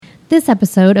This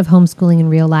episode of Homeschooling in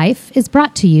Real Life is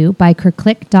brought to you by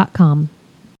Kirklick.com.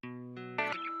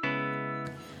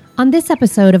 On this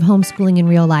episode of Homeschooling in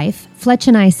Real Life, Fletch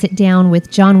and I sit down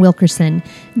with John Wilkerson.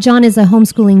 John is a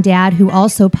homeschooling dad who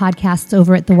also podcasts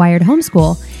over at The Wired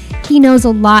Homeschool. He knows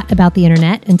a lot about the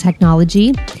internet and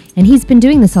technology, and he's been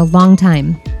doing this a long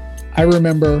time. I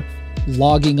remember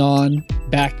logging on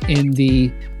back in the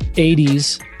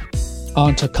 80s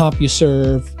onto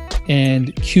CompuServe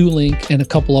and Q-Link and a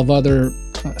couple of other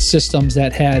systems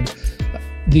that had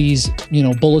these,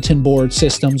 bulletin board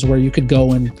systems where you could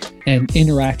go and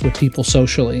interact with people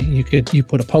socially. You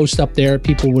put a post up there,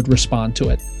 people would respond to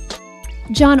it.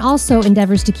 John also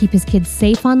endeavors to keep his kids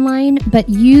safe online, but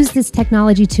use this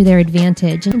technology to their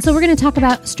advantage. And so we're going to talk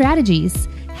about strategies,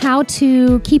 how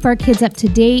to keep our kids up to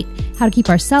date, how to keep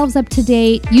ourselves up to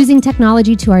date, using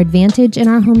technology to our advantage in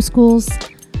our homeschools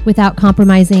without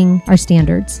compromising our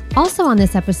standards. Also on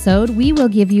this episode, we will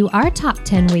give you our top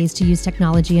 10 ways to use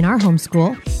technology in our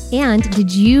homeschool. And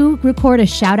did you record a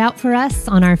shout out for us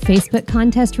on our Facebook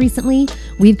contest recently?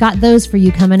 We've got those for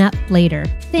you coming up later.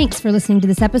 Thanks for listening to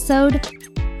this episode.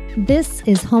 This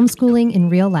is Homeschooling in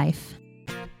Real Life.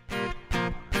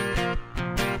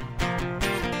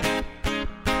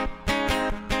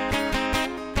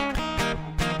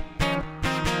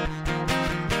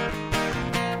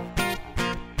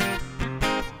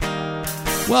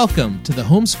 Welcome to the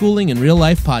Homeschooling in Real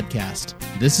Life podcast.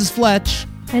 This is Fletch.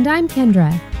 And I'm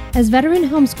Kendra. As veteran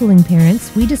homeschooling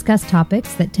parents, we discuss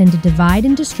topics that tend to divide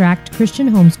and distract Christian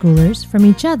homeschoolers from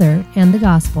each other and the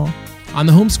gospel. On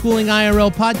the Homeschooling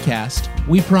IRL podcast,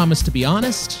 we promise to be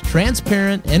honest,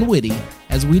 transparent, and witty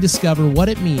as we discover what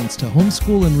it means to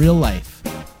homeschool in real life.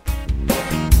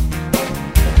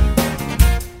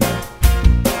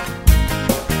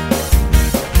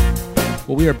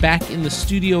 Well, we are back in the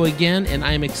studio again, and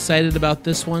I'm excited about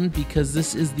this one because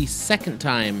this is the second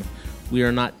time we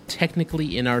are not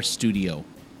technically in our studio.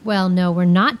 Well, no, we're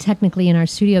not technically in our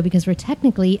studio because we're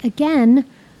technically, again,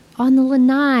 on the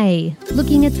lanai,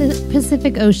 looking at the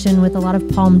Pacific Ocean with a lot of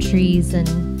palm trees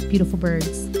and beautiful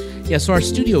birds. Yeah, so our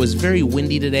studio is very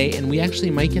windy today, and we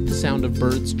actually might get the sound of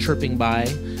birds chirping by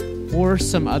or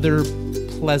some other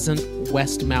pleasant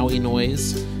West Maui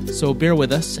noise. So bear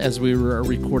with us as we are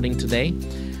recording today.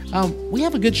 We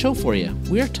have a good show for you.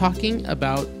 We are talking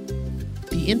about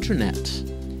the internet,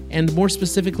 and more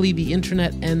specifically, the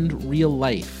internet and real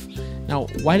life. Now,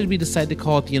 why did we decide to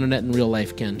call it the internet and real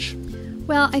life, Kench?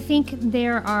 Well, I think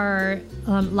there are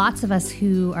lots of us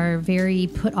who are very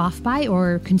put off by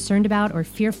or concerned about or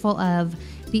fearful of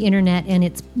the internet and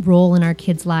its role in our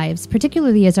kids' lives,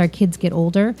 particularly as our kids get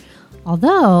older.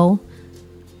 Although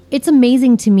it's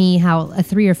amazing to me how a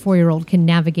 3 or 4-year-old can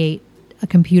navigate a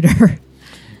computer.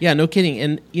 Yeah, no kidding.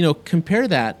 And, compare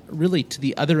that really to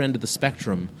the other end of the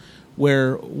spectrum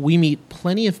where we meet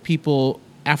plenty of people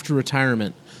after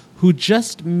retirement who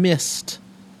just missed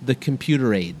the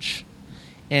computer age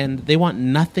and they want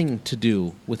nothing to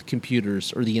do with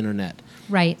computers or the internet.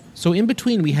 Right. So in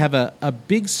between, we have a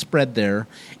big spread there,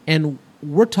 and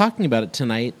we're talking about it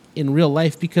tonight in real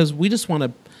life because we just want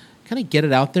to kind of get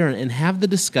it out there and have the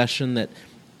discussion that,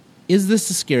 is this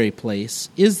a scary place?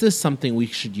 Is this something we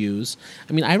should use?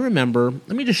 I mean, I remember,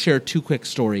 let me just share 2 quick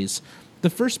stories. The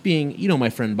first being, my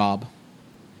friend Bob.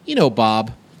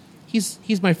 Bob.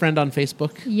 He's my friend on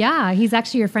Facebook. Yeah, he's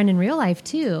actually your friend in real life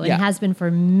too, and yeah. has been for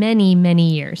many,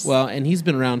 many years. Well, and he's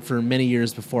been around for many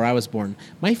years before I was born.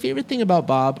 My favorite thing about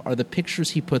Bob are the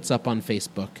pictures he puts up on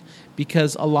Facebook,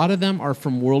 because a lot of them are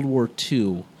from World War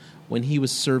II, when he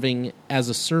was serving as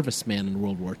a serviceman in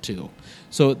World War II.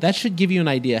 So that should give you an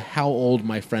idea how old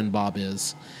my friend Bob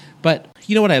is. But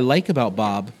what I like about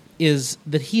Bob is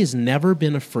that he has never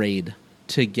been afraid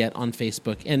to get on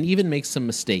Facebook and even make some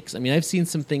mistakes. I mean, I've seen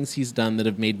some things he's done that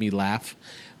have made me laugh,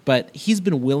 but he's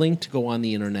been willing to go on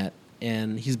the internet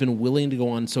and he's been willing to go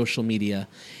on social media.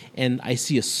 And I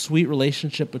see a sweet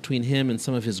relationship between him and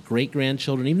some of his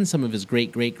great-grandchildren, even some of his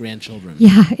great-great-grandchildren.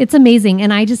 Yeah, it's amazing.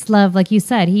 And I just love, like you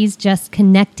said, he's just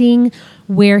connecting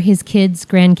where his kids,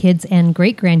 grandkids, and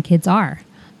great-grandkids are.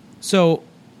 So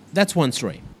that's one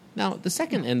story. Now, the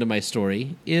second end of my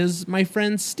story is my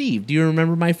friend Steve. Do you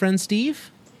remember my friend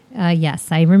Steve?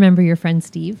 Yes, I remember your friend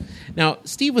Steve. Now,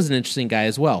 Steve was an interesting guy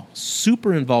as well.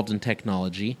 Super involved in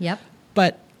technology. Yep.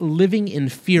 But living in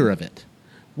fear of it.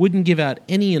 Wouldn't give out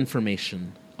any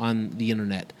information on the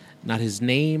internet. Not his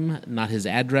name, not his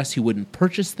address. He wouldn't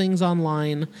purchase things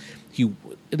online.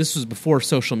 This was before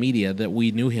social media that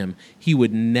we knew him. He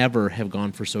would never have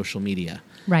gone for social media.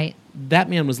 Right. That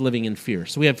man was living in fear.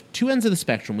 So we have 2 ends of the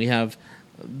spectrum. We have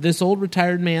this old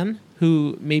retired man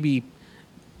who maybe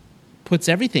puts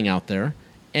everything out there,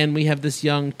 and we have this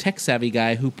young tech-savvy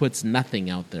guy who puts nothing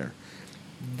out there.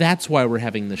 That's why we're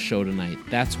having this show tonight.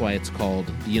 That's why it's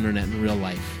called The Internet in Real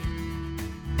Life.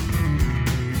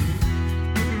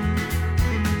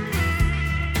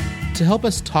 To help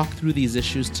us talk through these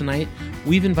issues tonight,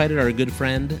 we've invited our good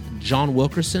friend, John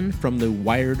Wilkerson from the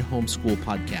Wired Homeschool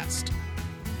Podcast.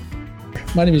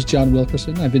 My name is John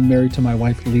Wilkerson. I've been married to my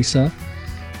wife, Lisa,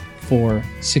 for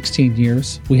 16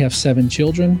 years. We have 7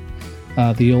 children,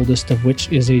 the oldest of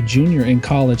which is a junior in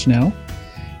college now.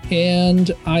 And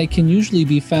I can usually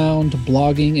be found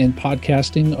blogging and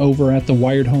podcasting over at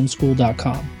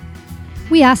thewiredhomeschool.com.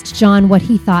 We asked John what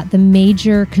he thought the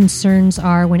major concerns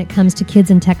are when it comes to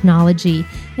kids and technology,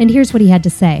 and here's what he had to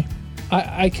say.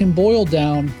 I can boil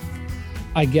down,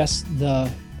 I guess,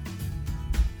 the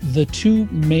 2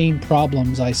 main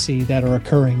problems I see that are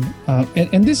occurring,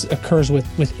 and this occurs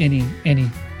with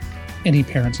any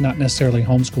parents, not necessarily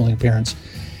homeschooling parents,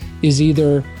 is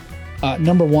either,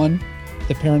 number one,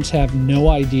 the parents have no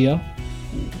idea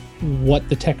what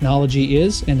the technology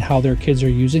is and how their kids are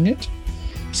using it.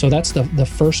 So that's the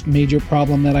first major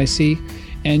problem that I see.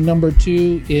 And number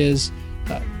 2 is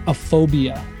a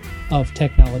phobia of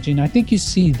technology. And I think you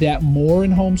see that more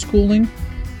in homeschooling,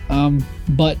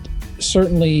 but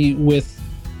certainly with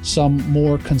some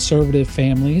more conservative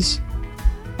families,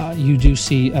 you do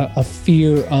see a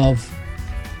fear of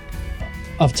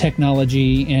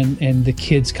technology and the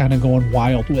kids kind of going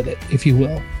wild with it, if you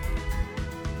will.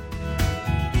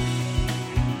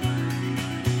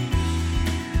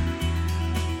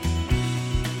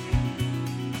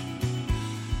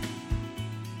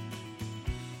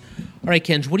 All right,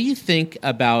 Kenj, what do you think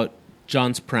about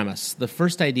John's premise? The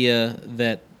first idea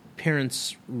that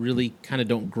parents really kind of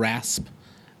don't grasp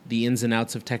the ins and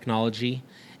outs of technology,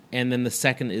 and then the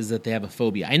second is that they have a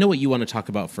phobia. I know what you want to talk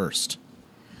about first.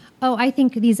 Oh, I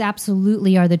think these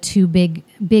absolutely are the 2 big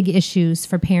issues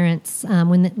for parents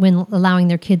when allowing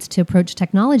their kids to approach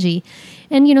technology.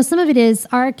 And, you know, some of it is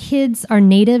our kids are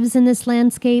natives in this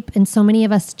landscape, and so many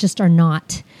of us just are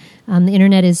not. The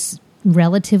internet is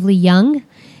relatively young,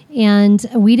 and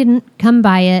we didn't come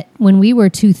by it when we were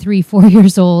 2, 3, 4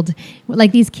 years old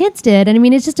like these kids did. And I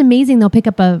mean, it's just amazing. They'll pick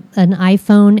up an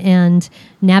iPhone and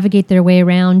navigate their way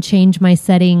around, change my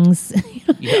settings,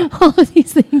 all of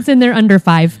these things, and they're under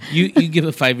 5. You give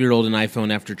a 5-year-old an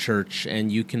iPhone after church,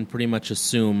 and you can pretty much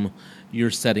assume your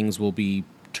settings will be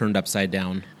turned upside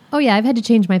down. Oh, yeah. I've had to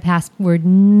change my password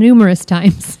numerous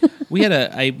times.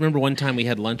 I remember one time we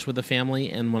had lunch with a family,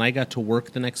 and when I got to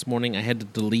work the next morning, I had to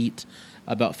delete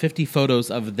about 50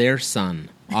 photos of their son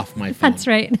off my phone. That's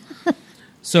right.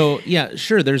 So, yeah,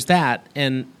 sure, there's that.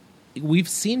 And we've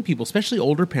seen people, especially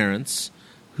older parents,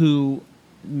 who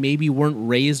maybe weren't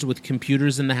raised with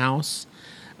computers in the house,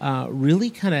 really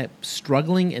kind of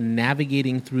struggling and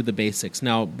navigating through the basics.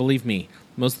 Now, believe me,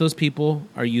 most of those people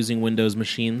are using Windows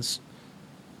machines.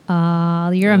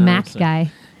 You're a Mac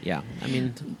guy. Yeah, I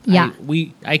mean, yeah.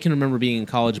 I can remember being in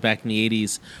college back in the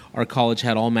 80s. Our college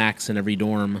had all Macs in every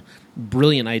dorm.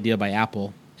 Brilliant idea by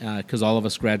Apple, because all of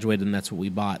us graduated and that's what we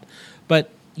bought.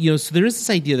 But, you know, so there is this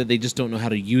idea that they just don't know how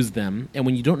to use them. And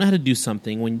when you don't know how to do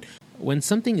something, when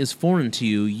something is foreign to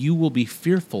you, you will be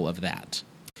fearful of that.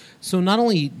 So not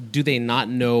only do they not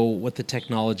know what the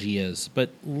technology is,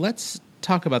 but let's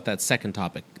talk about that second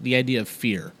topic, the idea of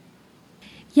fear.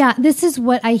 Yeah, this is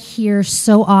what I hear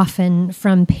so often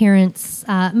from parents,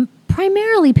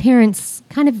 primarily parents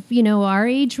kind of, you know, our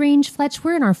age range, Fletch.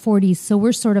 We're in our 40s, so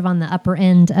we're sort of on the upper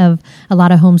end of a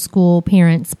lot of homeschool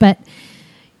parents. But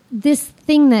this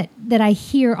thing that I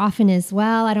hear often is,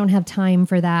 well, I don't have time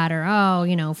for that, or, oh,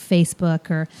 you know,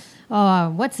 Facebook, or,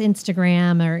 oh, what's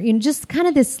Instagram, or, you know, just kind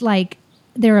of this like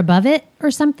they're above it or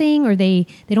something, or they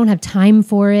don't have time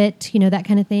for it, you know, that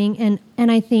kind of thing. And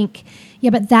I think, yeah,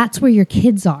 but that's where your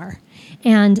kids are.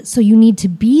 And so you need to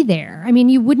be there. I mean,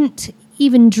 you wouldn't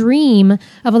even dream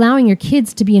of allowing your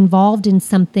kids to be involved in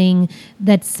something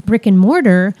that's brick and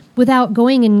mortar without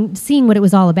going and seeing what it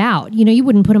was all about. You know, you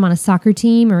wouldn't put them on a soccer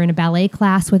team or in a ballet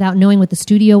class without knowing what the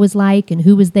studio was like and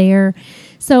who was there.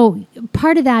 So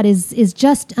part of that is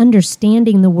just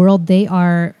understanding the world they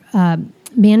are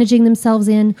managing themselves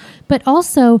in. But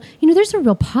also, you know, there's a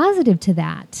real positive to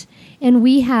that. And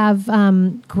we have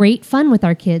great fun with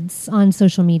our kids on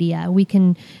social media. We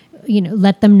can, you know,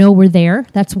 let them know we're there.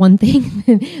 That's one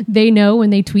thing. They know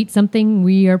when they tweet something,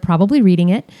 we are probably reading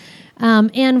it.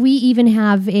 And we even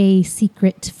have a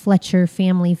secret Fletcher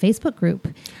family Facebook group.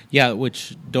 Yeah,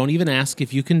 which don't even ask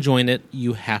if you can join it.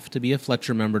 You have to be a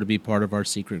Fletcher member to be part of our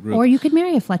secret group. Or you could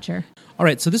marry a Fletcher. All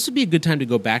right, so this would be a good time to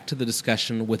go back to the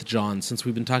discussion with John, since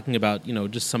we've been talking about,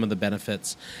 just some of the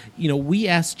benefits. We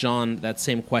asked John that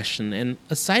same question, and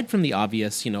aside from the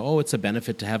obvious, it's a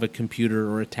benefit to have a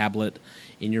computer or a tablet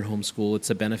in your homeschool. It's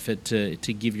a benefit to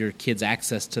give your kids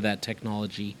access to that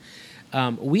technology.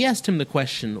 We asked him the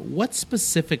question, what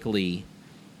specifically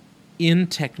in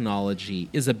technology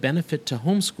is a benefit to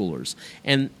homeschoolers?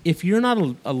 And if you're not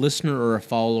a listener or a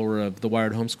follower of the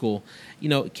Wired Homeschool,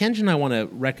 Kenji and I want to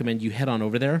recommend you head on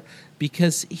over there,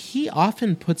 because he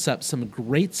often puts up some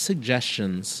great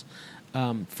suggestions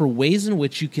for ways in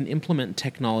which you can implement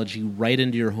technology right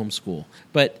into your homeschool.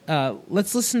 But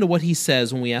let's listen to what he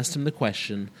says when we asked him the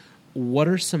question, what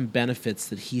are some benefits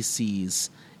that he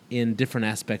sees in different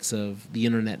aspects of the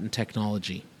internet and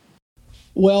technology?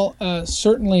 Well,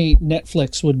 certainly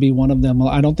Netflix would be one of them.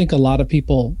 I don't think a lot of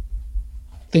people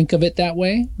think of it that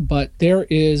way, but there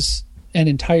is an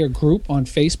entire group on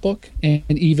Facebook and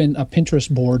even a Pinterest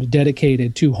board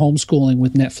dedicated to homeschooling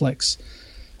with Netflix.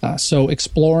 So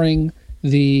exploring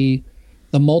the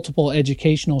multiple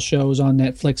educational shows on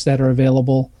Netflix that are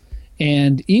available,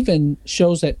 and even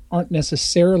shows that aren't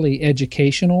necessarily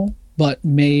educational, but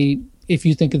may, if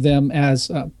you think of them as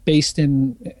based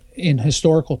in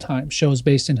historical times, shows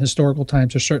based in historical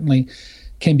times, or certainly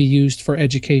can be used for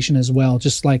education as well,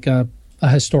 just like a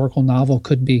historical novel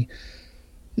could be.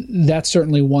 That's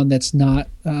certainly one that's not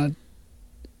a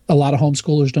lot of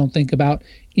homeschoolers don't think about.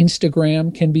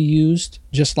 Instagram can be used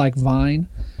just like Vine,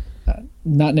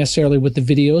 not necessarily with the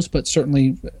videos, but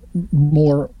certainly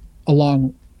more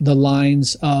along the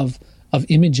lines of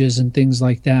images and things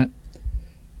like that.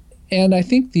 And I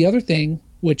think the other thing,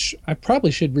 which I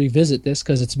probably should revisit this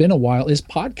because it's been a while, is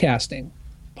podcasting.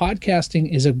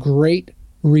 Podcasting is a great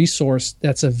resource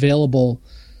that's available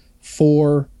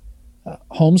for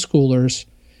homeschoolers,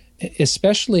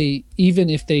 especially even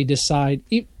if they decide,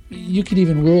 you could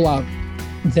even rule out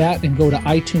that and go to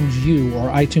iTunes U or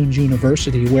iTunes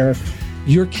University, where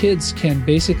your kids can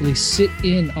basically sit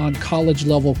in on college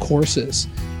level courses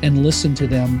and listen to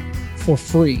them for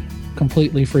free,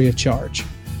 completely free of charge.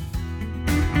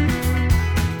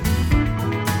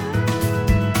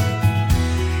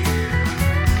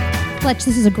 Fletch,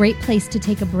 this is a great place to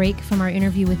take a break from our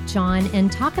interview with John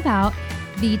and talk about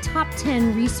the top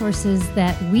 10 resources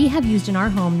that we have used in our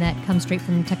home that come straight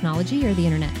from technology or the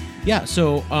internet. Yeah,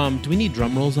 so do we need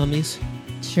drum rolls on these?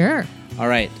 Sure. All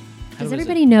right. Does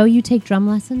everybody know you take drum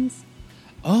lessons?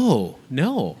 Oh,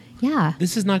 no. Yeah.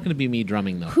 This is not going to be me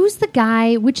drumming, though. Who's the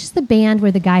guy, which is the band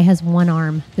where the guy has one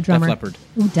arm, the drummer? Def Leppard.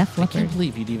 Ooh, Def Leppard. I can't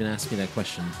believe you'd even ask me that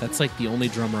question. That's like the only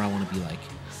drummer I want to be like.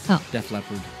 Oh. Def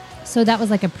Leppard. So that was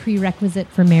like a prerequisite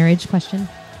for marriage question?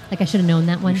 Like I should have known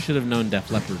that one? You should have known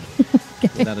Def Leppard, okay.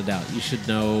 Without a doubt. You should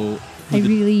know...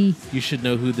 You should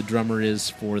know who the drummer is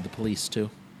for The Police, too.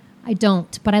 I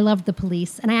don't, but I loved The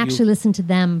Police. And I actually listened to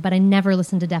them, but I never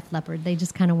listened to Def Leppard. They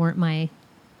just kind of weren't my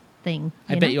thing.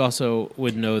 I bet you also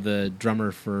would know the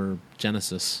drummer for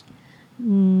Genesis.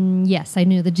 Yes, I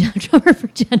knew the drummer for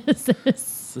Genesis.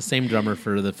 It's the same drummer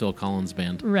for the Phil Collins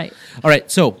band. Right. All right,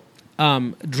 so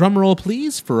drum roll,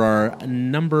 please, for our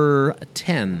number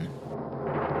 10.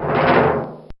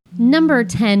 Number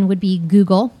 10 would be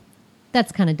Google.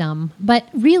 That's kind of dumb. But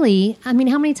really, I mean,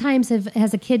 how many times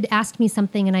has a kid asked me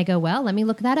something and I go, well, let me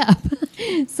look that up.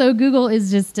 So Google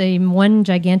is just one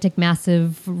gigantic,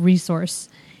 massive resource.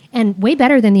 And way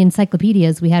better than the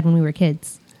encyclopedias we had when we were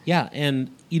kids. Yeah,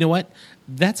 and you know what?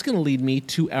 That's going to lead me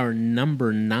to our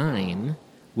number 9,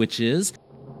 which is...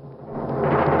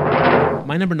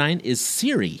 My number 9 is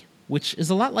Siri, which is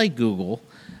a lot like Google.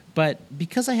 But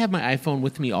because I have my iPhone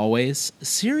with me always,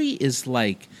 Siri is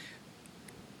like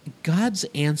God's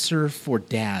answer for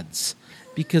dads.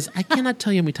 Because I cannot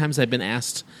tell you how many times I've been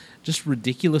asked just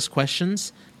ridiculous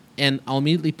questions, and I'll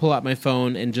immediately pull out my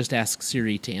phone and just ask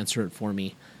Siri to answer it for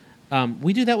me.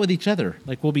 We do that with each other.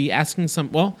 Like we'll be asking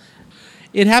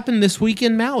it happened this week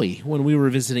in Maui when we were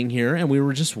visiting here, and we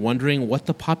were just wondering what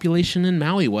the population in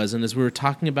Maui was. And as we were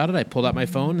talking about it, I pulled out my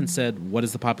phone and said, what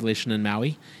is the population in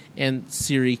Maui? And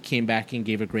Siri came back and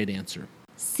gave a great answer.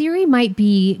 Siri might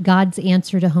be God's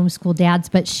answer to homeschool dads,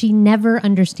 but she never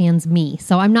understands me.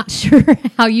 So I'm not sure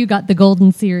how you got the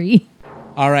golden Siri.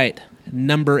 All right.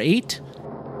 Number 8.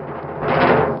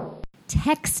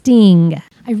 Texting.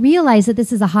 I realize that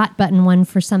this is a hot button one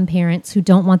for some parents who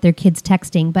don't want their kids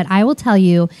texting, but I will tell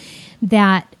you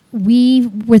that we,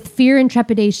 with fear and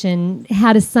trepidation,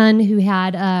 had a son who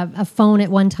had a phone at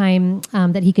one time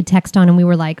that he could text on, and we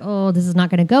were like, oh, this is not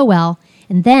going to go well.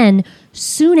 And then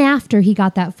soon after he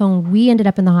got that phone, we ended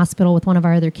up in the hospital with one of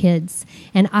our other kids.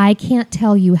 And I can't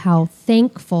tell you how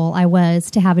thankful I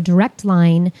was to have a direct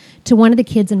line to one of the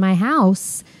kids in my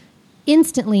house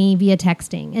instantly via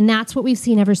texting. And that's what we've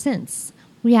seen ever since.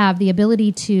 We have the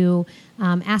ability to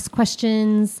ask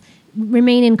questions,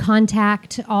 remain in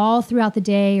contact all throughout the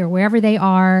day or wherever they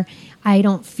are. I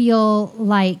don't feel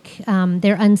like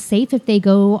they're unsafe if they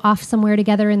go off somewhere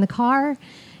together in the car.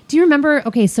 Do you remember?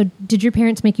 Okay, so did your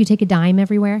parents make you take a dime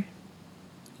everywhere?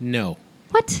 No.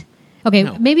 What? Okay,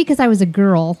 No. Maybe because I was a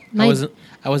girl. I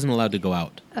wasn't allowed to go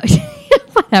out.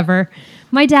 Whatever.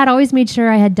 My dad always made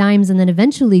sure I had dimes and then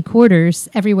eventually quarters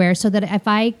everywhere so that if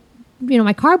my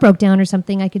car broke down or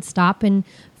something, I could stop and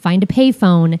find a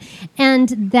payphone. And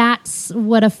that's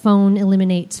what a phone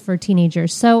eliminates for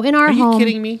teenagers. So in our Are home... you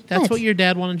kidding me? That's what your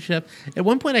dad wanted you to have? At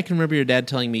one point, I can remember your dad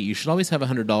telling me you should always have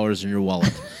 $100 in your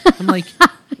wallet. I'm like,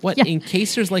 what, Yeah. in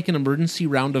case there's like an emergency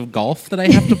round of golf that I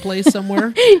have to play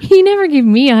somewhere? He never gave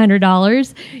me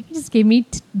 $100. He just gave me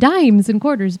dimes and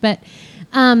quarters. But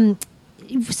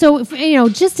so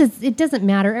just as it doesn't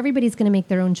matter, everybody's going to make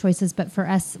their own choices. But for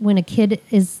us, when a kid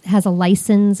has a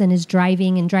license and is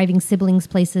driving siblings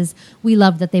places, we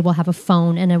love that they will have a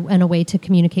phone and a way to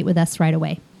communicate with us right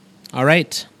away. All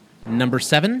right. Number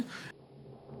 7.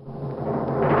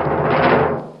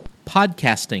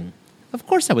 Podcasting. Of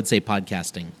course I would say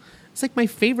podcasting. It's like my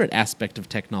favorite aspect of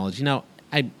technology. Now,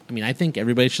 I think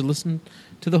everybody should listen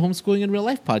to the Homeschooling in Real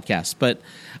Life podcast, but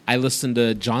I listen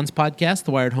to John's podcast,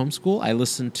 The Wired Homeschool. I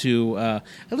listen to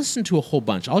a whole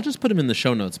bunch. I'll just put them in the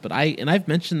show notes, but I've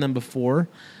mentioned them before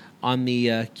on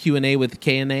the Q&A with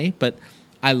K&A, but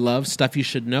I love Stuff You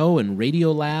Should Know and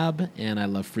Radiolab, and I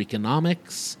love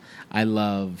Freakonomics. I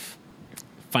love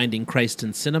Finding Christ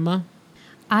in Cinema.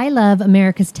 I love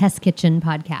America's Test Kitchen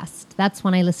podcast. That's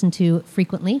one I listen to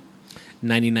frequently.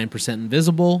 99%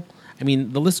 Invisible. I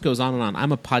mean, the list goes on and on.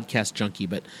 I'm a podcast junkie,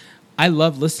 but I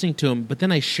love listening to them, but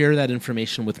then I share that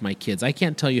information with my kids. I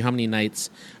can't tell you how many nights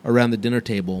around the dinner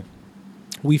table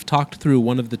we've talked through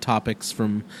one of the topics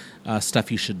from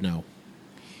Stuff You Should Know.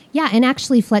 Yeah, and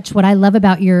actually, Fletch, what I love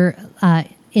about your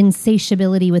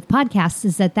insatiability with podcasts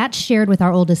is that that's shared with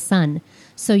our oldest son.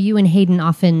 So you and Hayden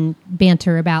often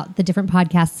banter about the different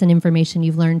podcasts and information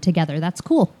you've learned together. That's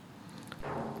cool.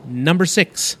 Number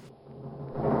 6.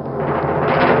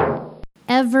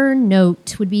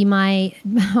 Evernote would be my,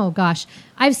 oh gosh,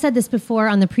 I've said this before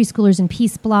on the Preschoolers in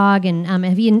Peace blog, and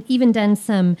have even done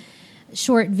some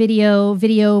short video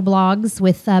blogs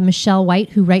with Michelle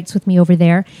White, who writes with me over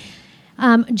there,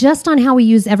 just on how we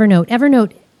use Evernote.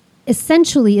 Evernote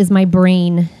essentially is my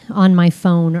brain on my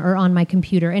phone or on my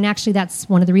computer. And actually, that's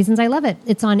one of the reasons I love it.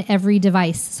 It's on every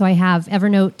device. So I have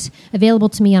Evernote available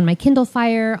to me on my Kindle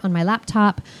Fire, on my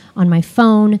laptop, on my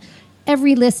phone.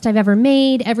 Every list I've ever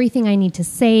made, everything I need to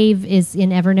save is in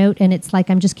Evernote. And it's like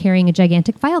I'm just carrying a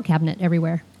gigantic file cabinet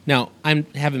everywhere. Now, I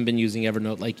haven't been using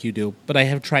Evernote like you do, but I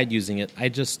have tried using it. I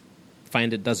just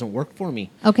find it doesn't work for me.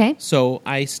 Okay. So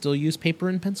I still use paper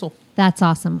and pencil. That's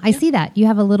awesome. I see that. You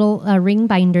have a little ring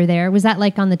binder there. Was that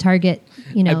like on the Target,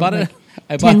 I bought like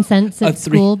 10 cents at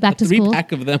school, back to school? A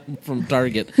 3-pack of them from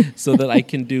Target so that I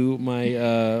can do my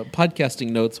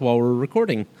podcasting notes while we're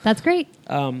recording. That's great.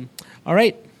 All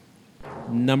right.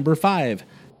 Number 5.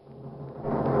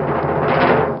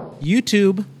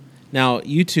 YouTube. Now,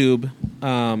 YouTube,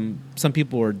 some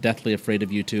people are deathly afraid of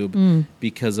YouTube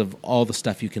because of all the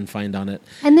stuff you can find on it.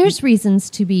 And there's reasons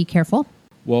to be careful.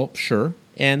 Well, sure.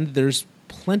 And there's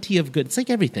plenty of good. It's like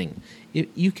everything.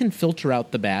 You can filter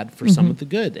out the bad for some of the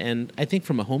good. And I think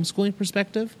from a homeschooling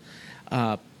perspective,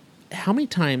 how many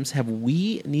times have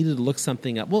we needed to look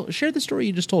something up? Well, share the story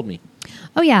you just told me.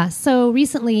 Oh, yeah. So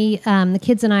recently, the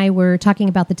kids and I were talking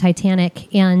about the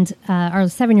Titanic, and our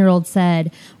 7-year-old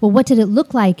said, well, what did it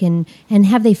look like? And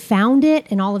have they found it?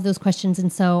 And all of those questions.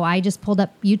 And so I just pulled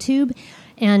up YouTube.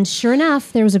 And sure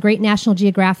enough, there was a great National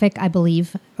Geographic, I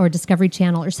believe, or Discovery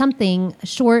Channel or something, a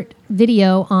short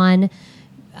video on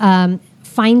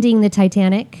finding the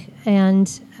Titanic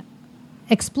and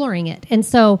exploring it. And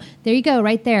so there you go,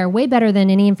 right there. Way better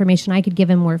than any information I could give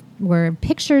him were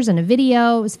pictures and a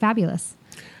video. It was fabulous.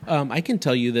 I can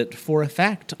tell you that for a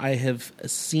fact, I have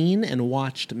seen and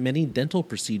watched many dental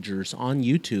procedures on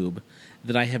YouTube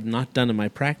that I have not done in my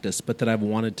practice, but that I've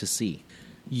wanted to see.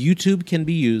 YouTube can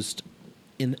be used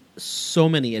in so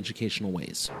many educational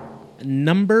ways.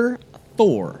 Number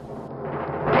 4,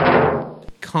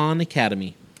 Khan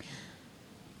Academy.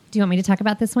 Do you want me to talk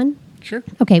about this one? Sure.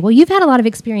 Okay, well, you've had a lot of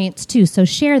experience too, so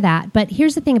share that. But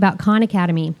here's the thing about Khan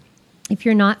Academy. If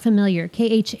you're not familiar,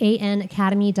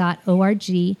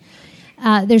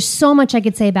 khanacademy.org. There's so much I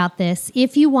could say about this.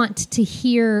 If you want to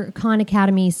hear Khan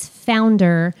Academy's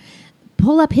founder,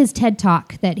 pull up his TED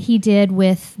Talk that he did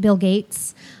with Bill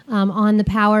Gates on the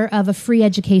power of a free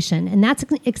education. And that's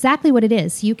exactly what it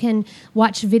is. You can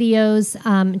watch videos,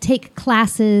 take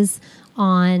classes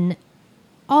on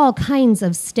all kinds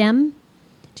of STEM.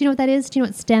 Do you know what that is? Do you know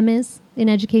what STEM is in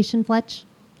education, Fletch?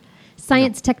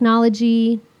 Science,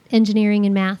 technology, engineering,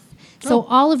 and math. So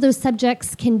all of those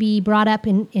subjects can be brought up,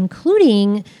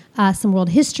 including some world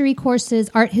history courses,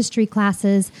 art history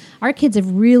classes. Our kids have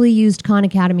really used Khan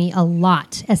Academy a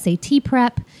lot, SAT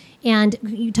prep. And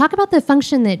you talk about the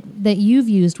function that you've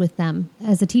used with them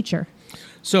as a teacher.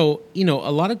 So,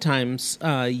 a lot of times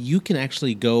you can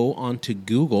actually go onto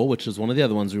Google, which is one of the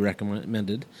other ones we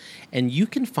recommended, and you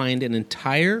can find an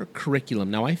entire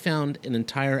curriculum. Now, I found an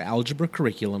entire algebra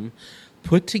curriculum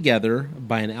put together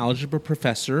by an algebra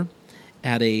professor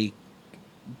at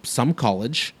some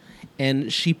college,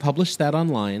 and she published that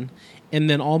online, and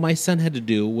then all my son had to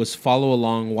do was follow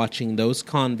along watching those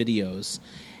Khan videos,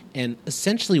 and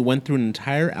essentially went through an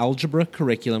entire algebra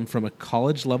curriculum from a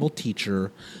college-level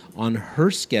teacher on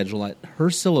her schedule, at her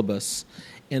syllabus,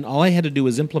 and all I had to do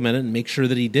was implement it and make sure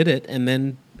that he did it, and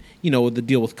then, the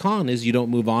deal with Khan is you don't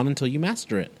move on until you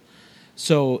master it.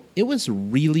 So it was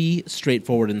really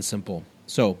straightforward and simple.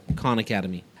 So, Khan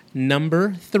Academy.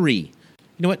 Number 3. You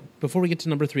know what? Before we get to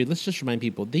number 3, let's just remind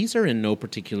people, these are in no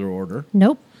particular order.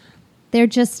 Nope. They're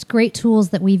just great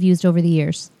tools that we've used over the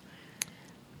years.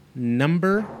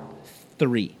 Number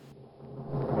 3.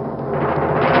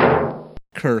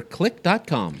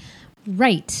 Kerclick.com.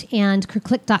 Right, and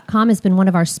Kerclick.com has been one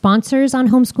of our sponsors on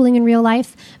Homeschooling in Real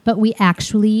Life, but we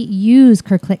actually use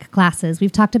Kerclick classes.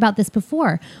 We've talked about this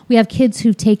before. We have kids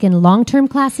who've taken long-term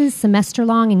classes,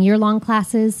 semester-long and year-long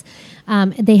classes.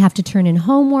 They have to turn in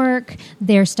homework.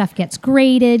 Their stuff gets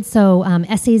graded, so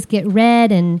essays get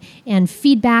read and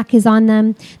feedback is on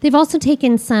them. They've also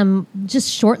taken some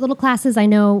just short little classes. I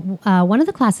know one of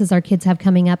the classes our kids have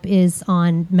coming up is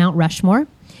on Mount Rushmore.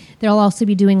 They'll also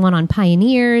be doing one on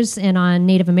pioneers and on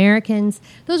Native Americans.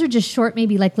 Those are just short,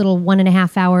 maybe like little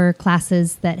 1.5-hour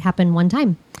classes that happen one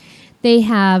time. They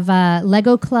have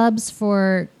Lego clubs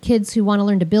for kids who want to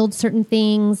learn to build certain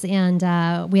things. And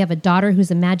we have a daughter who's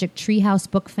a Magic Treehouse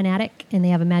book fanatic, and they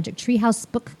have a Magic Treehouse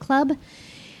book club.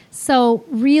 So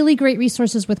really great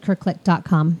resources with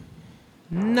Kerclick.com.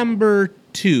 Number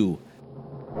 2.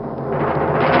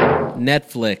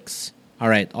 Netflix. All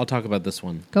right, I'll talk about this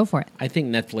one. Go for it. I think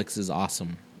Netflix is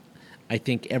awesome. I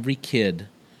think every kid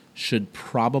should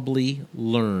probably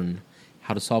learn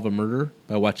how to solve a murder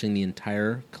by watching the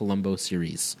entire Columbo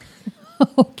series.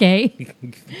 Okay.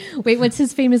 Wait, what's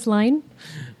his famous line?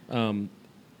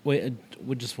 Wait,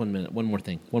 just 1 minute. One more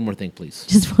thing. One more thing, please.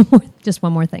 Just one more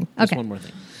thing. Okay. Just one more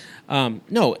thing.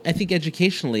 No, I think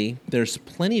educationally, there's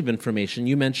plenty of information.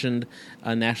 You mentioned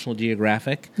National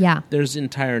Geographic. Yeah. There's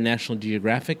entire National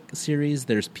Geographic series.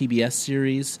 There's PBS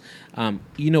series.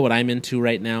 You know what I'm into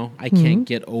right now? I can't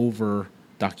get over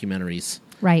documentaries.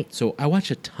 Right. So I watch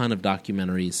a ton of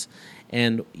documentaries,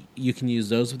 and you can use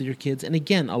those with your kids. And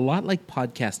again, a lot like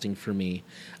podcasting for me,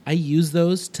 I use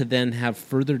those to then have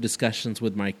further discussions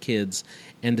with my kids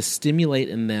and to stimulate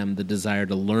in them the desire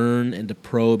to learn and to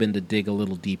probe and to dig a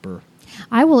little deeper.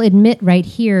 I will admit right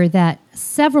here that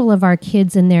several of our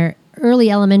kids in their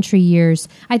early elementary years,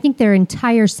 I think their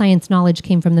entire science knowledge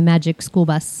came from the Magic School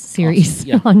Bus series Awesome.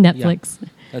 Yeah. on Netflix. Yeah.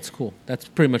 That's cool. That's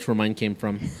pretty much where mine came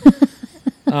from.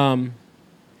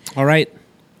 All right.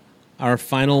 Our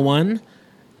final one,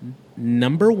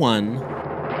 number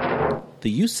 1, the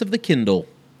use of the Kindle.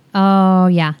 Oh,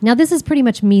 yeah. Now, this is pretty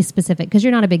much me specific because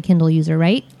you're not a big Kindle user,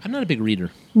 right? I'm not a big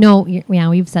reader. No, yeah,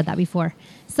 we've said that before.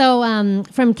 So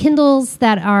from Kindles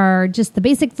that are just the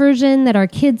basic version that our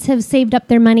kids have saved up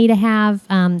their money to have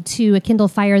to a Kindle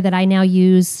Fire that I now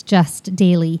use just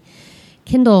daily.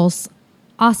 Kindles,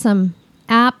 awesome.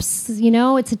 Apps,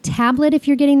 it's a tablet if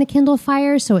you're getting the Kindle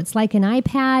Fire, so it's like an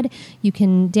iPad. You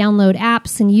can download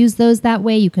apps and use those that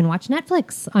way. You can watch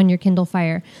Netflix on your Kindle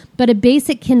Fire. But a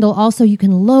basic Kindle also, you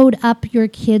can load up your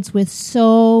kids with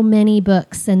so many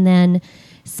books. And then,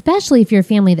 especially if you're a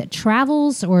family that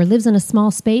travels or lives in a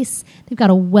small space, they've got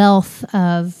a wealth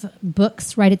of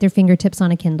books right at their fingertips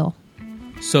on a Kindle.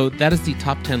 So that is the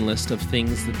top 10 list of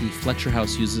things that the Fletcher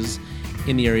House uses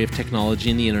in the area of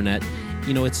technology and the internet.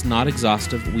 It's not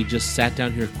exhaustive. We just sat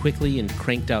down here quickly and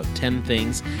cranked out 10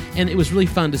 things, and it was really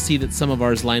fun to see that some of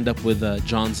ours lined up with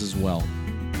John's as well.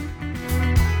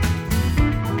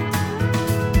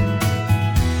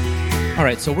 All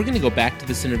right, so we're going to go back to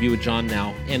this interview with John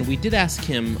now, and we did ask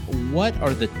him what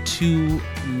are the two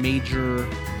major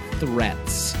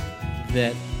threats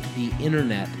that the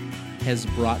internet has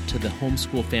brought to the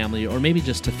homeschool family, or maybe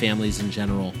just to families in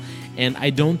general. And I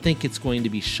don't think it's going to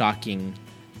be shocking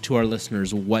to our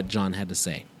listeners what John had to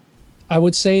say. I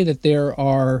would say that there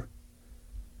are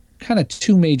kind of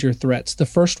two major threats. The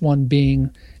first one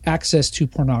being access to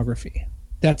pornography.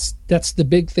 That's the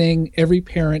big thing. Every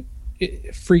parent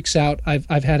freaks out.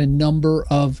 I've had a number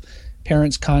of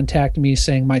parents contact me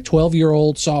saying, my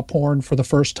 12-year-old saw porn for the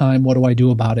first time. What do I do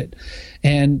about it?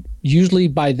 And usually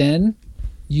by then,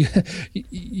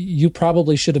 you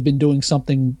probably should have been doing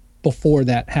something before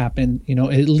that happened. You know,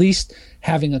 at least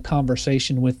having a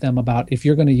conversation with them about, if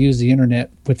you're going to use the internet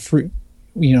with free,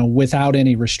 without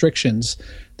any restrictions,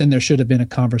 then there should have been a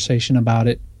conversation about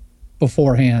it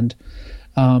beforehand.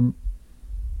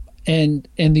 And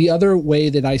the other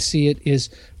way that I see it is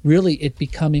really it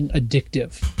becoming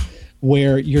addictive,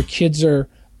 where your kids are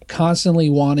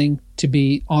constantly wanting to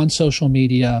be on social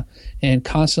media and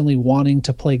constantly wanting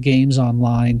to play games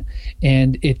online,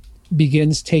 and it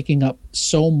begins taking up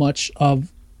so much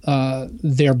of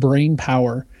their brain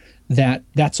power that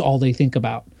that's all they think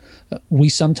about. We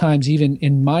sometimes, even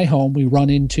in my home, we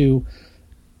run into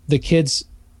the kids,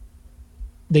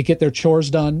 they get their chores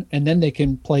done and then they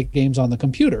can play games on the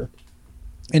computer.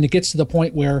 And it gets to the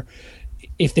point where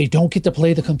if they don't get to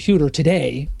play the computer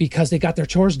today because they got their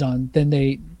chores done, then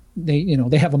they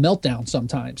have a meltdown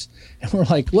sometimes. And we're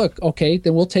like, look, okay,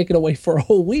 then we'll take it away for a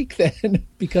whole week then,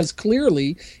 because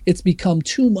clearly it's become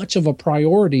too much of a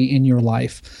priority in your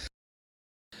life.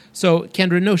 So,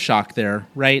 Kendra, no shock there,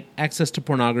 right? Access to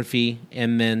pornography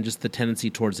and then just the tendency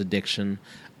towards addiction.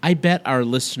 I bet our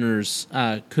listeners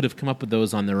could have come up with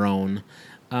those on their own.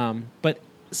 But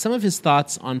some of his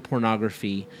thoughts on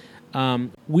pornography,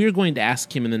 we're going to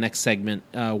ask him in the next segment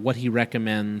what he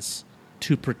recommends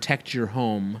to protect your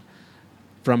home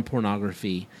from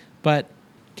pornography. But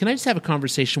can I just have a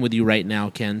conversation with you right now,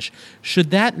 Kenj?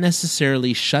 Should that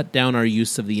necessarily shut down our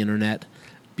use of the internet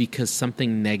because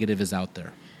something negative is out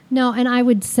there? No, and I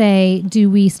would say, do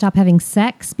we stop having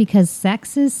sex because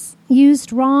sex is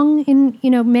used wrong in,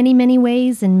 many, many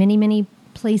ways in many, many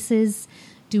places?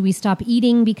 Do we stop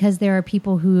eating because there are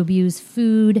people who abuse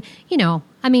food?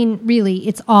 Really,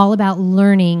 it's all about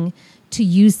learning to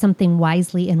use something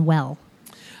wisely and well.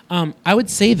 I would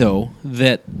say, though,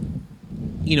 that,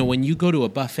 when you go to a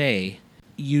buffet,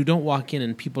 you don't walk in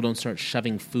and people don't start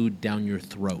shoving food down your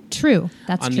throat. True.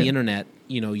 That's true. On the internet,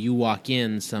 you walk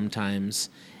in sometimes,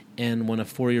 and when a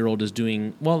 4-year-old is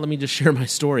doing, well, let me just share my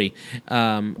story.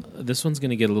 This one's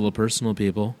going to get a little personal,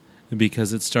 people,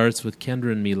 because it starts with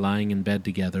Kendra and me lying in bed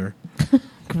together.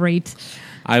 Great.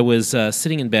 I was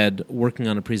sitting in bed working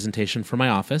on a presentation for my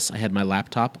office. I had my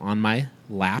laptop on my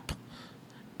lap,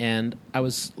 and I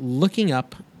was looking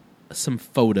up some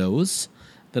photos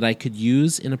that I could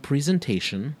use in a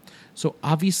presentation. So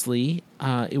obviously,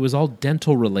 it was all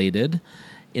dental related.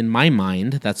 In my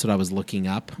mind, that's what I was looking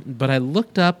up. But I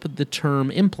looked up the term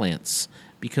implants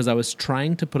because I was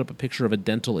trying to put up a picture of a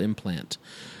dental implant.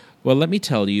 Well, let me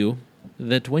tell you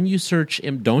that when you search,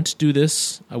 don't do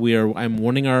this. I'm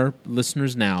warning our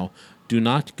listeners now. Do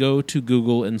not go to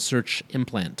Google and search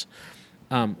implant.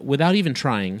 Without even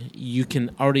trying, you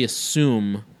can already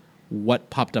assume what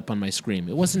popped up on my screen.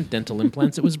 It wasn't dental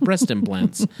implants; it was breast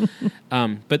implants.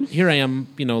 But here I am,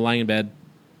 lying in bed,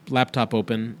 laptop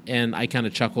open, and I kind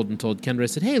of chuckled and told Kendra, I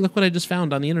said, hey, look what I just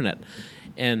found on the internet.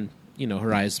 And,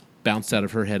 her eyes bounced out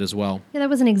of her head as well. Yeah, that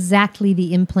wasn't exactly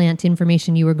the implant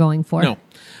information you were going for. No.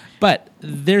 But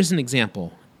there's an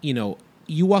example.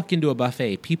 You walk into a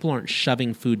buffet, people aren't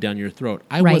shoving food down your throat.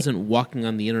 I wasn't walking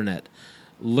on the internet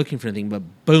looking for anything, but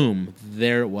boom,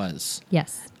 there it was.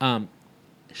 Yes.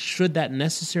 Should that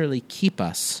necessarily keep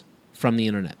us from the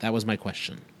internet? That was my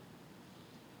question.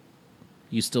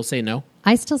 You still say no?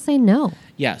 I still say no.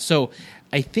 Yeah, so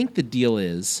I think the deal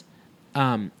is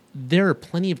there are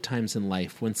plenty of times in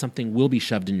life when something will be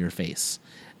shoved in your face.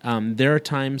 There are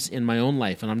times in my own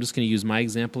life, and I'm just going to use my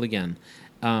example again.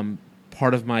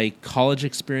 Part of my college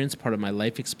experience, part of my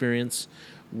life experience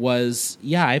was,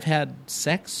 I've had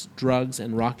sex, drugs,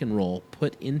 and rock and roll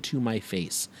put into my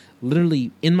face.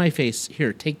 Literally in my face,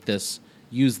 here, take this,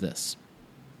 use this.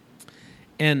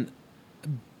 And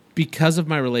because of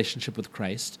my relationship with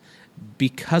Christ,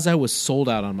 because I was sold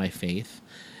out on my faith,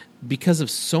 because of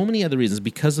so many other reasons,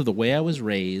 because of the way I was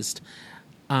raised,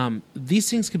 these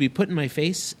things could be put in my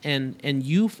face, and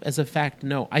you, as a fact,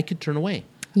 know I could turn away.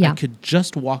 Yeah. I could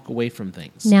just walk away from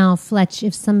things. Now, Fletch,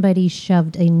 if somebody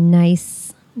shoved a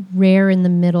nice, rare in the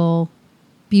middle,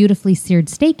 beautifully seared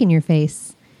steak in your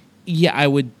face, Yeah, I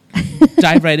would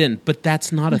dive right in, but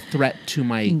that's not a threat to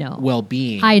my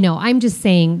well-being. I know. I'm just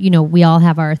saying, we all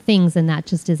have our things, and that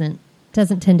just doesn't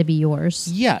tend to be yours.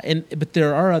 Yeah, but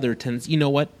there are other tendencies. You know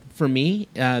what? For me,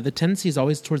 the tendency is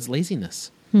always towards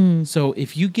laziness. So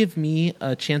if you give me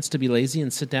a chance to be lazy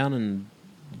and sit down and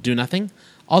do nothing,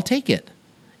 I'll take it.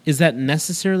 Is that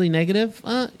necessarily negative?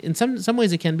 In some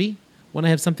ways it can be when I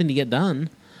have something to get done.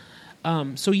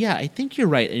 So yeah, I think you're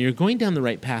right, and you're going down the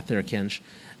right path there, Kenj.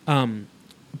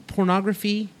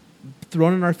 Pornography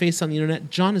thrown in our face on the internet,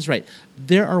 John is right.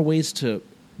 There are ways to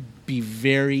be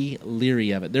very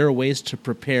leery of it. There are ways to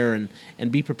prepare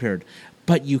and be prepared.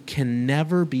 But you can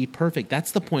never be perfect.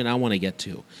 That's the point I want to get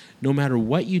to. No matter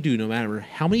what you do, no matter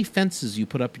how many fences you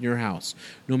put up in your house,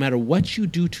 no matter what you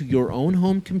do to your own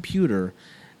home computer,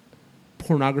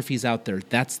 pornography's out there.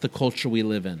 That's the culture we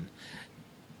live in.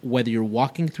 Whether you're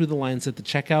walking through the lines at the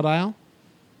checkout aisle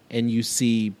and you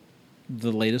see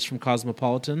the latest from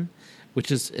Cosmopolitan,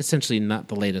 which is essentially not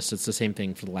the latest. It's the same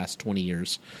thing for the last 20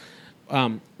 years.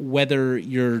 Whether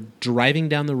you're driving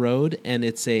down the road and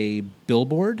it's a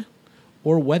billboard,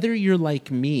 or whether you're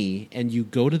like me and you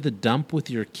go to the dump with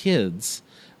your kids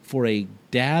for a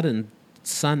dad and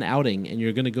son outing and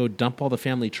you're going to go dump all the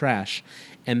family trash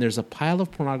and there's a pile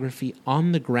of pornography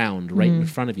on the ground right in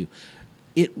front of you,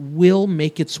 it will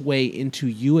make its way into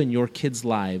you and your kids'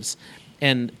 lives.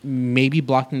 And maybe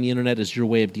blocking the internet is your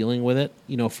way of dealing with it.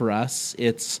 For us,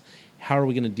 it's how are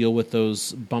we going to deal with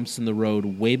those bumps in the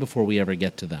road way before we ever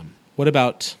get to them? What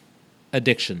about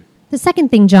addiction? The second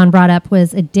thing John brought up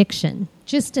was addiction,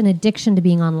 just an addiction to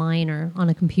being online or on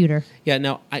a computer. Yeah,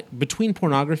 now, between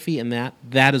pornography and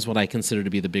that is what I consider to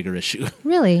be the bigger issue.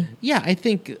 Really? Yeah, I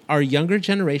think our younger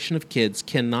generation of kids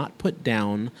cannot put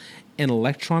down an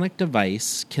electronic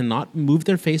device, cannot move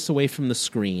their face away from the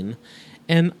screen,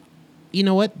 and you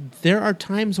know what? There are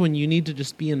times when you need to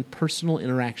just be in personal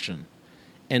interaction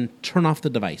and turn off the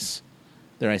device.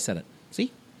 There, I said it.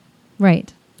 See?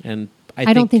 Right. And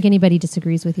I don't think anybody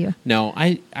disagrees with you. No,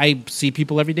 I see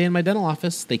people every day in my dental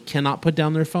office. They cannot put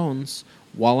down their phones.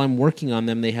 While I'm working on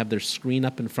them, they have their screen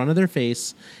up in front of their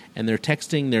face, and they're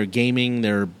texting, they're gaming,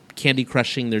 they're Candy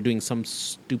Crushing, they're doing some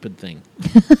stupid thing.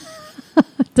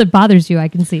 That bothers you, I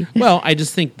can see. Well, I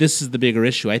just think this is the bigger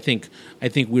issue. I think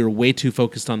we're way too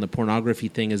focused on the pornography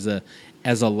thing as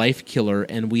a life killer,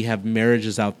 and we have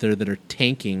marriages out there that are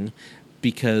tanking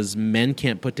because men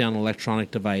can't put down an electronic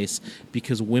device,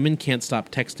 because women can't stop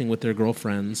texting with their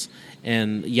girlfriends.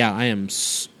 And yeah, I am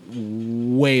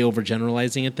way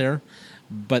overgeneralizing it there,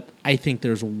 but I think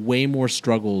there's way more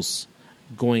struggles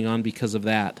going on because of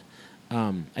that.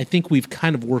 I think we've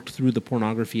kind of worked through the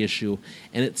pornography issue,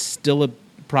 and it's still a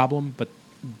problem,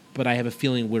 but I have a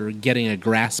feeling we're getting a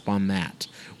grasp on that.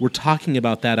 We're talking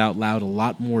about that out loud a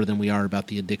lot more than we are about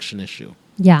the addiction issue.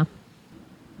 Yeah.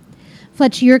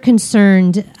 Fletch, you're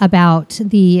concerned about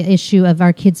the issue of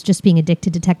our kids just being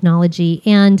addicted to technology,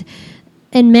 and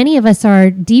many of us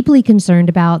are deeply concerned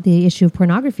about the issue of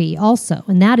pornography also,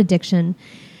 and that addiction.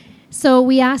 So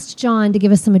we asked John to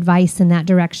give us some advice in that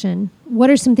direction. What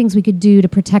are some things we could do to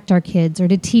protect our kids or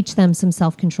to teach them some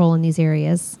self-control in these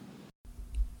areas?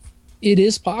 It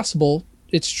is possible.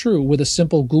 It's true. With a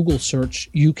simple Google search,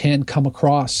 you can come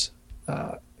across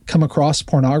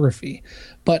pornography.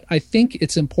 But I think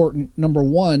it's important, number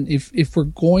one, if we're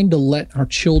going to let our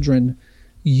children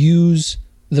use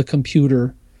the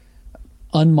computer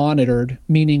unmonitored,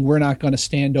 meaning we're not going to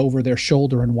stand over their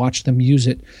shoulder and watch them use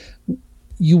it,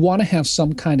 you want to have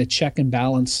some kind of check and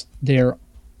balance there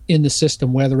in the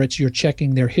system, whether it's you're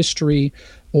checking their history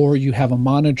or you have a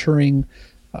monitoring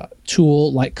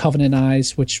tool like Covenant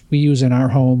Eyes, which we use in our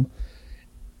home,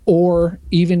 or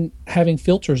even having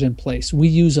filters in place. We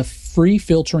use a free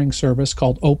filtering service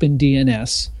called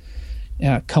OpenDNS,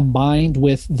 combined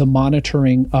with the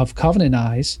monitoring of Covenant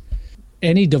Eyes.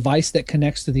 Any device that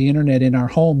connects to the internet in our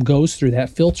home goes through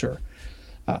that filter.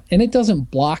 And it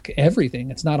doesn't block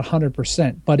everything. It's not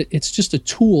 100%, but it's just a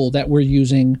tool that we're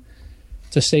using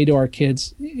to say to our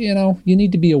kids, you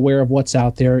need to be aware of what's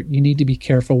out there. You need to be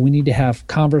careful. We need to have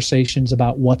conversations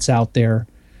about what's out there.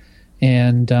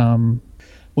 And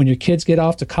when your kids get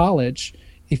off to college,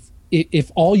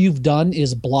 if all you've done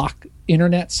is block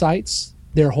internet sites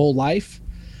their whole life,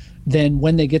 then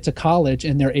when they get to college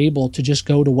and they're able to just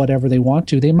go to whatever they want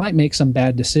to, they might make some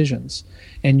bad decisions.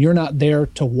 And you're not there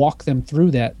to walk them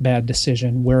through that bad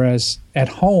decision. Whereas at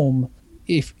home,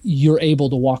 if you're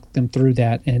able to walk them through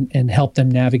that and help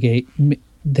them navigate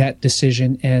that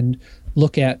decision and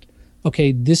look at,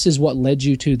 okay, this is what led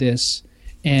you to this,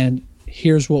 and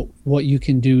here's what you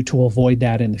can do to avoid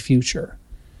that in the future.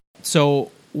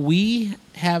 So we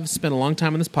have spent a long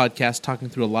time on this podcast talking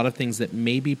through a lot of things that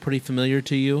may be pretty familiar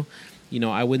to you. You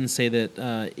know, I wouldn't say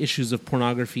that issues of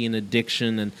pornography and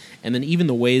addiction and then even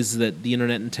the ways that the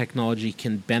internet and technology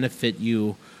can benefit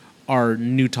you are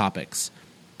new topics.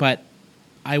 But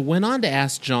I went on to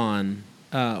ask John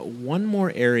one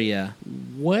more area.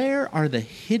 Where are the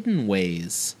hidden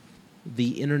ways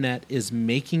the internet is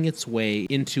making its way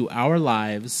into our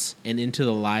lives and into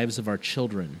the lives of our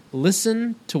children?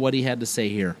 Listen to what he had to say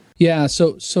here. Yeah,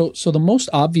 so the most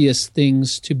obvious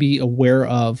things to be aware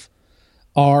of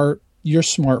are your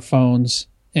smartphones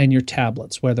and your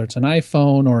tablets, whether it's an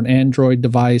iPhone or an Android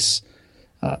device.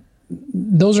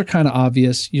 Those are kind of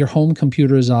obvious. Your home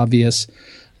computer is obvious.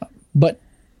 But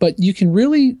you can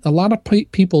really, a lot of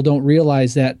people don't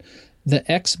realize that the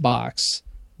Xbox,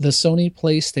 the Sony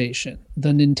PlayStation, the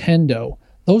Nintendo,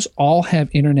 those all have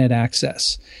internet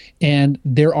access. And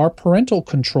there are parental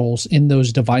controls in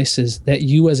those devices that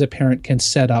you as a parent can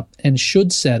set up and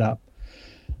should set up.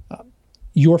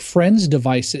 Your friends'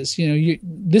 devices,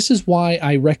 this is why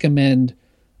I recommend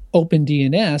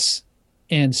OpenDNS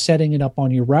and setting it up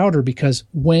on your router, because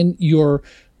when your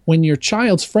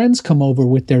child's friends come over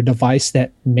with their device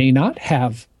that may not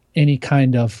have any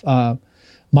kind of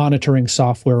monitoring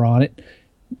software on it,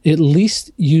 at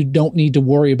least you don't need to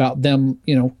worry about them,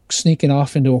 sneaking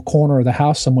off into a corner of the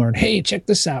house somewhere and, hey, check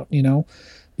this out,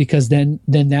 because then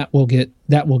that will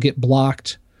get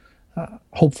blocked,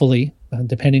 hopefully,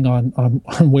 depending on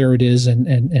where it is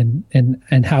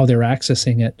and how they're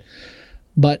accessing it.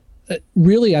 But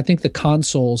really, I think the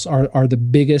consoles are the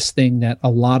biggest thing that a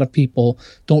lot of people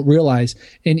don't realize.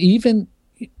 And even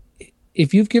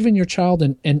if you've given your child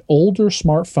an older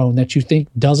smartphone that you think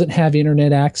doesn't have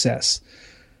internet access,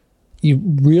 you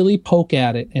really poke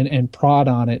at it and prod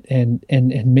on it and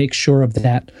make sure of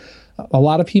that. A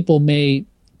lot of people may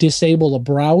disable a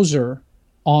browser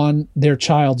on their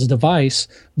child's device,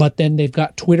 but then they've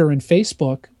got Twitter and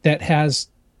Facebook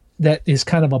that is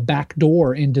kind of a back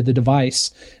door into the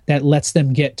device that lets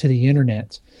them get to the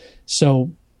internet. So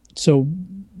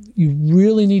you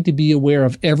really need to be aware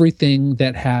of everything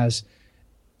that has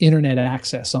internet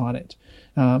access on it.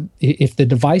 If the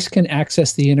device can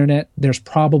access the internet, there's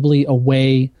probably a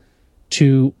way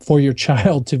for your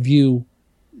child to view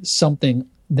something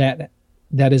that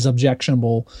is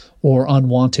objectionable or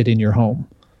unwanted in your home.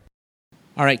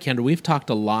 All right, Kendra, we've talked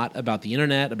a lot about the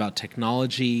internet, about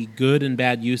technology, good and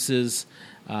bad uses.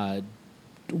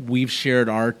 We've shared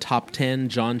our top 10.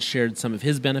 John shared some of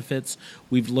his benefits.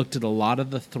 We've looked at a lot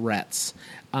of the threats.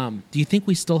 Do you think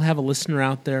we still have a listener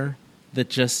out there that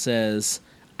just says,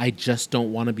 I just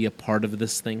don't want to be a part of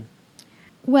this thing?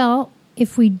 Well,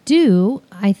 if we do,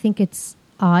 I think it's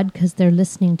odd because they're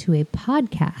listening to a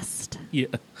podcast. Yeah,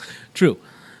 true.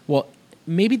 Well,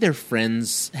 maybe their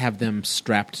friends have them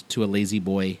strapped to a lazy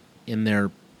boy in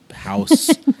their house.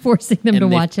 Forcing them to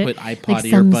watch it. Put iPod like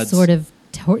some earbuds. Sort of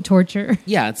torture.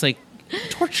 Yeah, it's like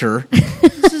torture.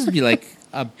 This would be like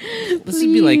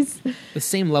the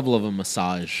same level of a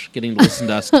massage, getting to listen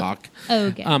to us talk.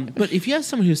 Okay. But if you have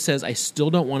someone who says, I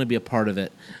still don't want to be a part of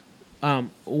it,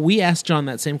 we asked John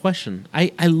that same question.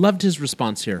 I loved his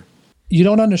response here. You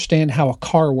don't understand how a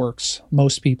car works.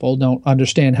 Most people don't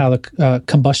understand how the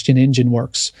combustion engine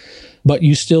works, but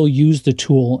you still use the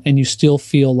tool and you still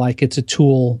feel like it's a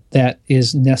tool that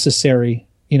is necessary.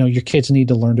 Your kids need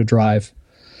to learn to drive.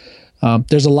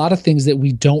 There's a lot of things that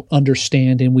we don't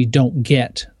understand and we don't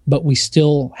get, but we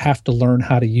still have to learn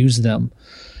how to use them.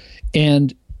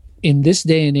 And in this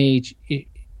day and age,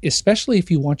 especially if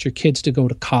you want your kids to go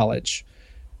to college,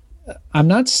 I'm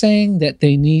not saying that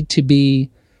they need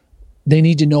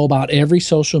to know about every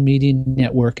social media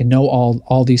network and know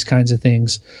all these kinds of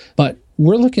things. But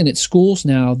we're looking at schools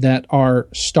now that are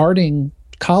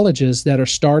colleges that are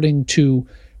starting to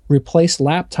replace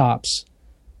laptops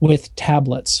with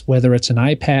tablets, whether it's an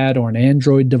iPad or an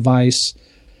Android device.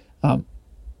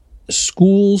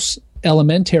 Schools,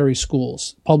 elementary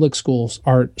schools, public schools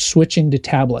are switching to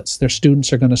tablets.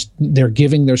 They're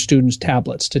giving their students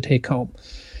tablets to take home.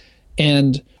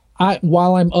 And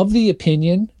while I'm of the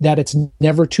opinion that it's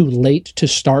never too late to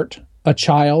start a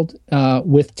child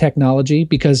with technology,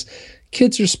 because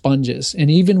kids are sponges, and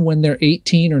even when they're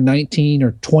 18 or 19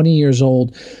 or 20 years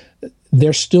old,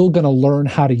 they're still going to learn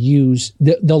how to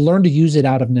they'll learn to use it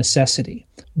out of necessity.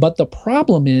 But the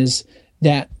problem is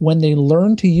that when they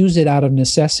learn to use it out of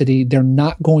necessity, they're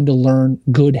not going to learn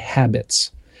good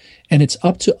habits. And it's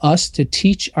up to us to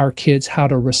teach our kids how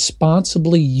to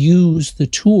responsibly use the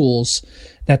tools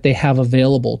that they have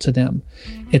available to them.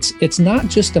 It's not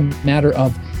just a matter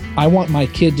of, I want my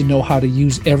kid to know how to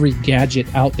use every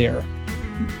gadget out there.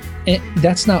 And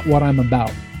that's not what I'm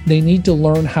about. They need to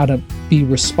learn how to be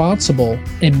responsible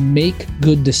and make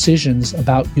good decisions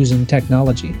about using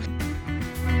technology.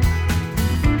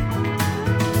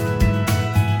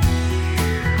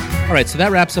 All right, so that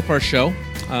wraps up our show,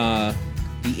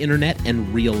 The Internet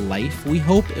and Real Life. We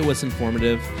hope it was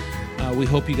informative. We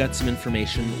hope you got some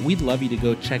information. We'd love you to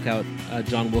go check out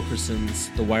John Wilkerson's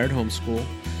The Wired Homeschool.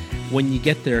 When you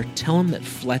get there, tell him that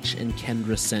Fletch and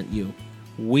Kendra sent you.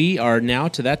 We are now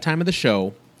to that time of the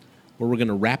show where we're going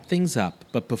to wrap things up.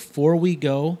 But before we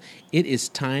go, it is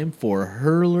time for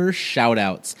Hurler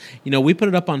Shoutouts. You know, we put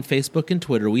it up on Facebook and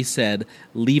Twitter. We said,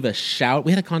 leave a shout.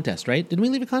 We had a contest, right? Didn't we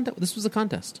leave a contest? This was a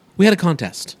contest. We had a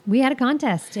contest. We had a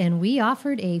contest, and we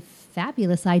offered a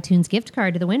fabulous iTunes gift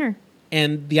card to the winner.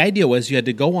 And the idea was you had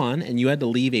to go on and you had to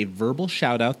leave a verbal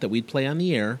shout-out that we'd play on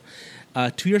the air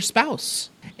to your spouse.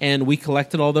 And we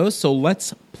collected all those, so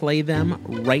let's play them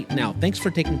right now. Thanks for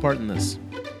taking part in this.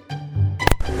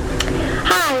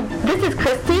 Hi, this is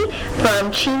Christy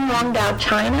from Qinhuangdao,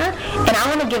 China, and I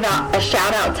want to give out a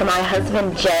shout out to my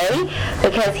husband Jay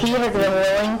because he has been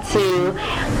willing to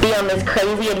be on this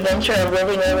crazy adventure of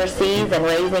living overseas and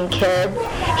raising kids.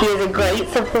 He is a great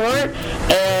support,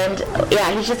 and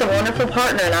yeah, he's just a wonderful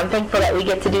partner, and I'm thankful that we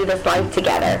get to do this life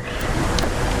together.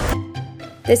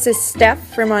 This is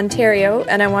Steph from Ontario,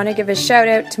 and I want to give a shout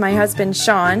out to my husband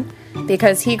Sean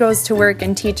because he goes to work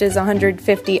and teaches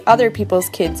 150 other people's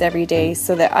kids every day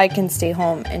so that I can stay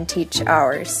home and teach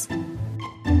ours.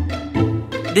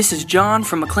 This is John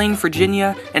from McLean,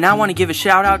 Virginia, and I want to give a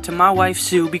shout out to my wife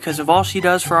Sue because of all she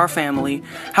does for our family,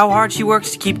 how hard she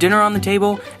works to keep dinner on the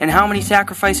table, and how many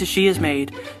sacrifices she has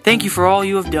made. Thank you for all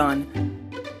you have done.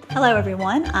 Hello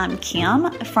everyone, I'm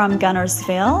Kim from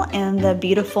Gunnersville in the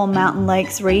beautiful Mountain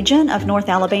Lakes region of North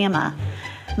Alabama.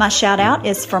 My shout out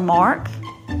is for Mark,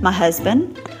 my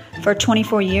husband. For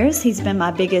 24 years, he's been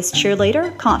my biggest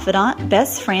cheerleader, confidant,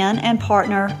 best friend, and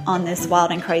partner on this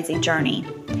wild and crazy journey.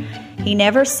 He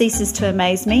never ceases to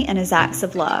amaze me in his acts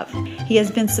of love. He has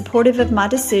been supportive of my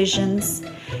decisions,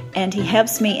 and he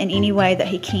helps me in any way that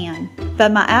he can.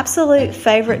 But my absolute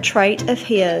favorite trait of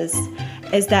his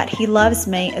is that he loves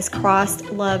me as Christ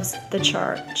loves the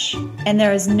church. And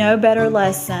there is no better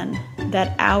lesson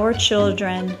that our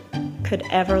children could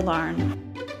ever learn.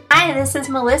 Hi, this is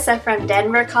Melissa from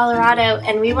Denver, Colorado,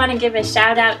 and we want to give a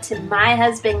shout out to my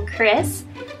husband, Chris,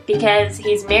 because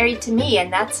he's married to me,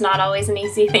 and that's not always an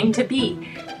easy thing to be.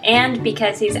 And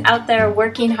because he's out there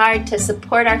working hard to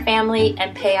support our family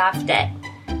and pay off debt.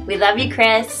 We love you,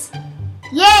 Chris.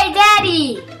 Yay,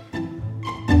 Daddy!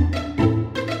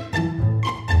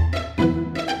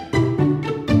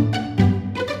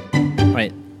 All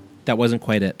right, that wasn't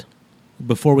quite it.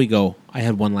 Before we go, I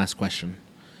had one last question.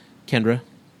 Kendra?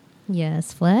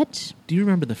 Yes, Fletch? Do you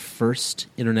remember the first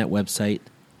internet website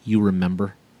you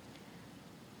remember?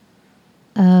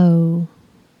 Oh,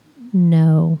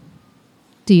 no.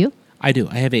 Do you? I do.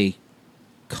 I have a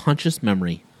conscious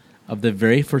memory of the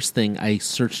very first thing I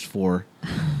searched for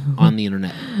on the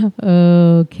internet.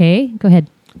 Okay, go ahead.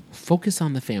 Focus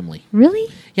on the Family.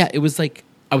 Really? Yeah, it was like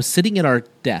I was sitting at our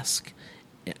desk.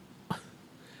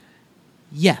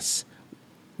 Yes,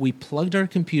 we plugged our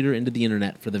computer into the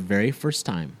internet for the very first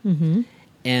time. Mm-hmm.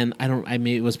 And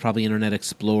it was probably Internet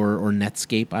Explorer or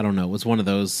Netscape. I don't know. It was one of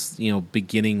those,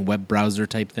 beginning web browser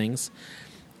type things.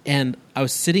 And I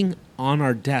was sitting on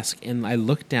our desk and I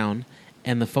looked down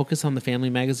and the Focus on the Family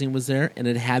magazine was there and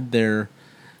it had their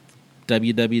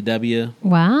www.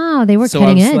 Wow, they were so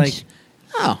cutting edge. So I was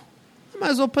like, I might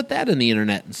as well put that in the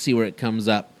internet and see where it comes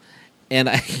up. And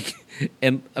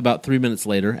and about 3 minutes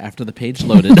later, after the page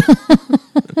loaded,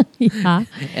 yeah,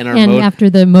 and after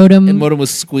the modem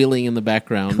was squealing in the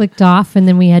background, clicked off, and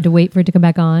then we had to wait for it to come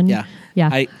back on. Yeah. Yeah.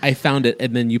 I found it,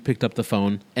 and then you picked up the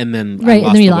phone, and then right, I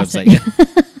lost and then you the lost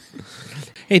website. it.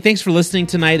 Hey, thanks for listening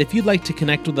tonight. If you'd like to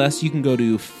connect with us, you can go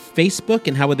to Facebook,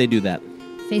 and how would they do that?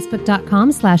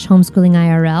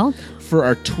 Facebook.com/homeschoolingIRL. For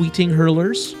our tweeting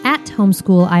hurlers. At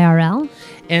homeschoolIRL.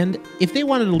 And if they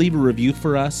wanted to leave a review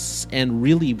for us and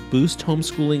really boost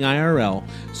Homeschooling IRL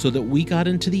so that we got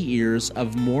into the ears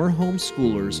of more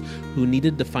homeschoolers who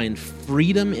needed to find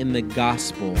freedom in the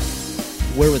gospel,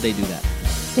 where would they do that?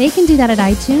 They can do that at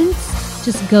iTunes.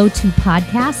 Just go to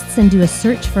podcasts and do a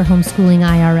search for Homeschooling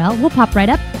IRL. We'll pop right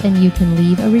up and you can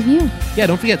leave a review. Yeah,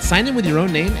 don't forget, sign in with your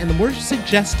own name. And we're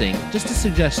suggesting, just a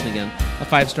suggestion again, a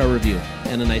 5-star review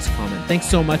and a nice comment. Thanks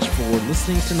so much for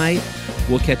listening tonight.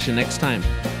 We'll catch you next time.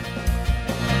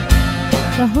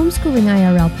 The Homeschooling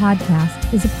IRL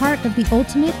podcast is a part of the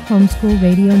Ultimate Homeschool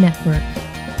Radio Network.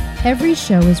 Every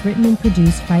show is written and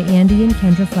produced by Andy and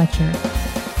Kendra Fletcher.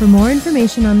 For more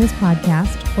information on this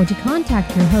podcast or to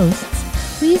contact your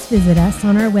hosts, please visit us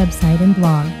on our website and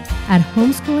blog at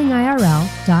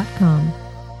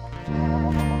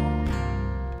homeschoolingirl.com.